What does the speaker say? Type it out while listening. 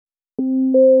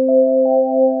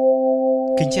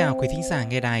Kính chào quý thính giả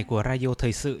nghe đài của Radio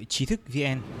Thời sự Trí thức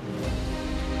VN.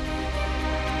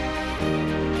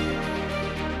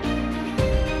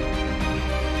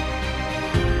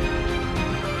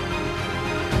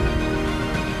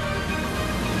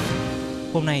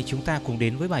 Hôm nay chúng ta cùng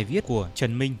đến với bài viết của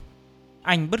Trần Minh.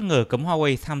 Anh bất ngờ cấm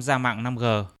Huawei tham gia mạng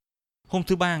 5G. Hôm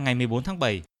thứ Ba ngày 14 tháng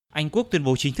 7, Anh Quốc tuyên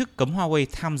bố chính thức cấm Huawei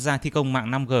tham gia thi công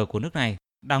mạng 5G của nước này,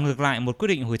 đảo ngược lại một quyết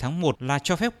định hồi tháng 1 là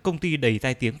cho phép công ty đầy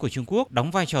tai tiếng của Trung Quốc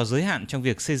đóng vai trò giới hạn trong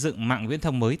việc xây dựng mạng viễn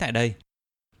thông mới tại đây.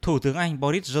 Thủ tướng Anh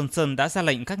Boris Johnson đã ra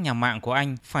lệnh các nhà mạng của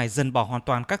Anh phải dần bỏ hoàn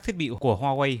toàn các thiết bị của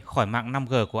Huawei khỏi mạng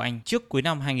 5G của Anh trước cuối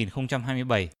năm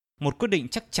 2027. Một quyết định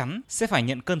chắc chắn sẽ phải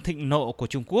nhận cơn thịnh nộ của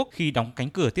Trung Quốc khi đóng cánh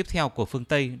cửa tiếp theo của phương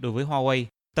Tây đối với Huawei,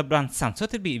 tập đoàn sản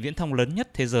xuất thiết bị viễn thông lớn nhất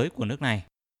thế giới của nước này.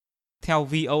 Theo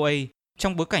VOA,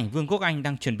 trong bối cảnh Vương quốc Anh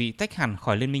đang chuẩn bị tách hẳn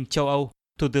khỏi Liên minh châu Âu,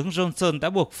 Thủ tướng Johnson đã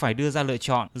buộc phải đưa ra lựa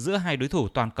chọn giữa hai đối thủ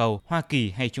toàn cầu, Hoa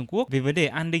Kỳ hay Trung Quốc về vấn đề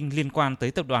an ninh liên quan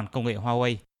tới tập đoàn công nghệ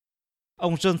Huawei.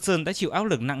 Ông Johnson đã chịu áp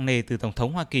lực nặng nề từ Tổng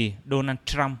thống Hoa Kỳ Donald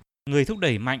Trump, người thúc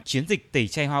đẩy mạnh chiến dịch tẩy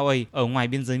chay Huawei ở ngoài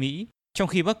biên giới Mỹ, trong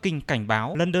khi Bắc Kinh cảnh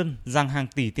báo London rằng hàng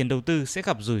tỷ tiền đầu tư sẽ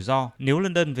gặp rủi ro nếu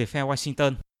London về phe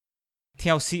Washington.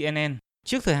 Theo CNN,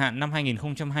 trước thời hạn năm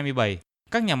 2027,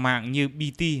 các nhà mạng như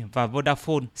BT và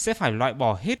Vodafone sẽ phải loại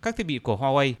bỏ hết các thiết bị của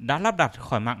Huawei đã lắp đặt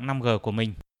khỏi mạng 5G của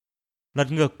mình.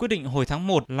 Lật ngược quyết định hồi tháng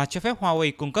 1 là cho phép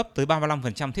Huawei cung cấp tới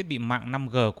 35% thiết bị mạng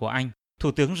 5G của Anh.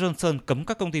 Thủ tướng Johnson cấm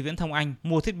các công ty viễn thông Anh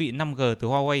mua thiết bị 5G từ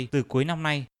Huawei từ cuối năm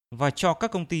nay và cho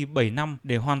các công ty 7 năm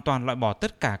để hoàn toàn loại bỏ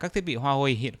tất cả các thiết bị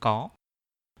Huawei hiện có.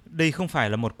 Đây không phải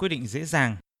là một quyết định dễ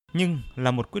dàng, nhưng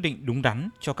là một quyết định đúng đắn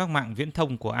cho các mạng viễn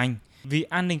thông của Anh vì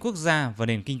an ninh quốc gia và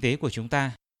nền kinh tế của chúng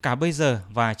ta, cả bây giờ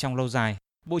và trong lâu dài,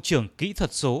 Bộ trưởng Kỹ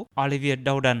thuật số Olivier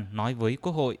Dowden nói với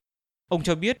Quốc hội. Ông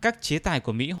cho biết các chế tài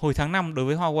của Mỹ hồi tháng 5 đối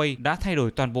với Huawei đã thay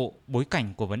đổi toàn bộ bối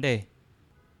cảnh của vấn đề.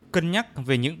 Cân nhắc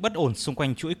về những bất ổn xung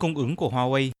quanh chuỗi cung ứng của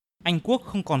Huawei, Anh Quốc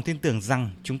không còn tin tưởng rằng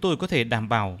chúng tôi có thể đảm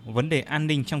bảo vấn đề an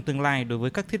ninh trong tương lai đối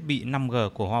với các thiết bị 5G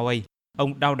của Huawei,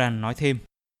 ông Dowden nói thêm.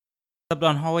 Tập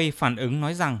đoàn Huawei phản ứng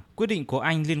nói rằng quyết định của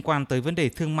Anh liên quan tới vấn đề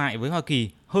thương mại với Hoa Kỳ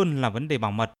hơn là vấn đề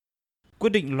bảo mật.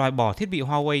 Quyết định loại bỏ thiết bị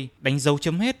Huawei đánh dấu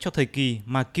chấm hết cho thời kỳ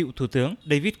mà cựu Thủ tướng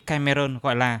David Cameron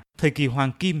gọi là thời kỳ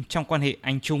hoàng kim trong quan hệ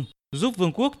Anh-Trung, giúp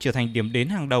Vương quốc trở thành điểm đến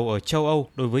hàng đầu ở châu Âu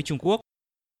đối với Trung Quốc.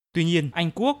 Tuy nhiên,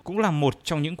 Anh Quốc cũng là một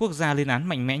trong những quốc gia lên án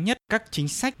mạnh mẽ nhất các chính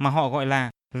sách mà họ gọi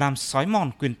là làm xói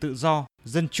mòn quyền tự do,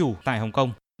 dân chủ tại Hồng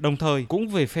Kông. Đồng thời cũng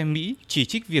về phe Mỹ chỉ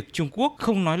trích việc Trung Quốc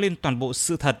không nói lên toàn bộ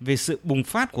sự thật về sự bùng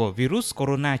phát của virus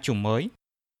corona chủng mới.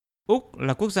 Úc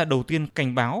là quốc gia đầu tiên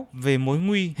cảnh báo về mối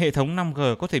nguy hệ thống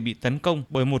 5G có thể bị tấn công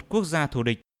bởi một quốc gia thù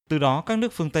địch, từ đó các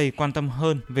nước phương Tây quan tâm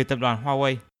hơn về tập đoàn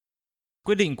Huawei.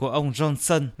 Quyết định của ông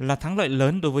Johnson là thắng lợi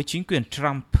lớn đối với chính quyền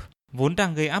Trump, vốn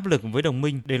đang gây áp lực với đồng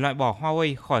minh để loại bỏ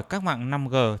Huawei khỏi các mạng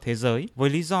 5G thế giới với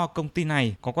lý do công ty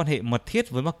này có quan hệ mật thiết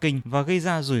với Bắc Kinh và gây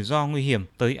ra rủi ro nguy hiểm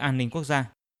tới an ninh quốc gia.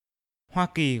 Hoa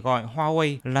Kỳ gọi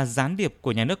Huawei là gián điệp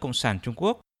của nhà nước Cộng sản Trung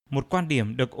Quốc, một quan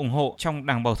điểm được ủng hộ trong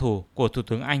đảng bảo thủ của Thủ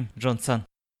tướng Anh Johnson.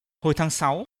 Hồi tháng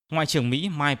 6, Ngoại trưởng Mỹ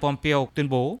Mike Pompeo tuyên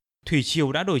bố thủy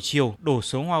triều đã đổi chiều đổ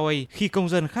xuống Huawei khi công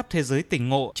dân khắp thế giới tỉnh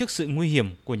ngộ trước sự nguy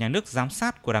hiểm của nhà nước giám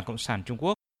sát của Đảng Cộng sản Trung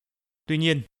Quốc. Tuy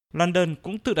nhiên, London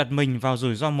cũng tự đặt mình vào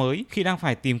rủi ro mới khi đang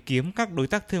phải tìm kiếm các đối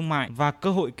tác thương mại và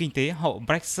cơ hội kinh tế hậu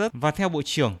Brexit, và theo Bộ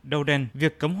trưởng Dowden,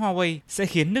 việc cấm Huawei sẽ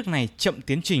khiến nước này chậm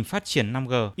tiến trình phát triển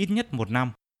 5G ít nhất 1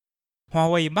 năm.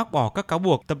 Huawei bác bỏ các cáo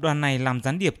buộc tập đoàn này làm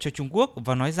gián điệp cho Trung Quốc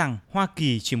và nói rằng Hoa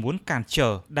Kỳ chỉ muốn cản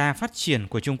trở đà phát triển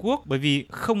của Trung Quốc bởi vì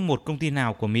không một công ty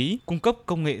nào của Mỹ cung cấp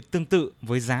công nghệ tương tự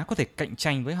với giá có thể cạnh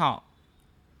tranh với họ.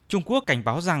 Trung Quốc cảnh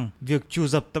báo rằng việc trù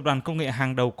dập tập đoàn công nghệ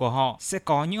hàng đầu của họ sẽ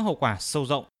có những hậu quả sâu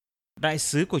rộng. Đại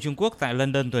sứ của Trung Quốc tại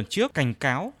London tuần trước cảnh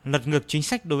cáo lật ngược chính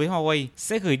sách đối với Huawei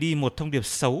sẽ gửi đi một thông điệp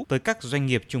xấu tới các doanh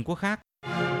nghiệp Trung Quốc khác.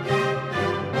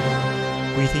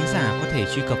 Quý thính giả có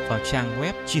thể truy cập vào trang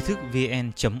web tri thức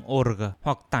vn.org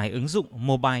hoặc tải ứng dụng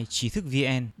mobile tri thức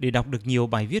VN để đọc được nhiều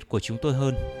bài viết của chúng tôi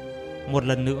hơn. Một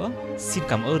lần nữa, xin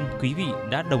cảm ơn quý vị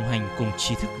đã đồng hành cùng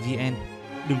Tri thức VN.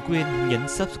 Đừng quên nhấn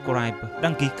subscribe,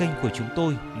 đăng ký kênh của chúng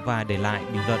tôi và để lại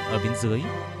bình luận ở bên dưới.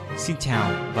 Xin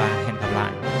chào và hẹn gặp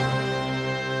lại!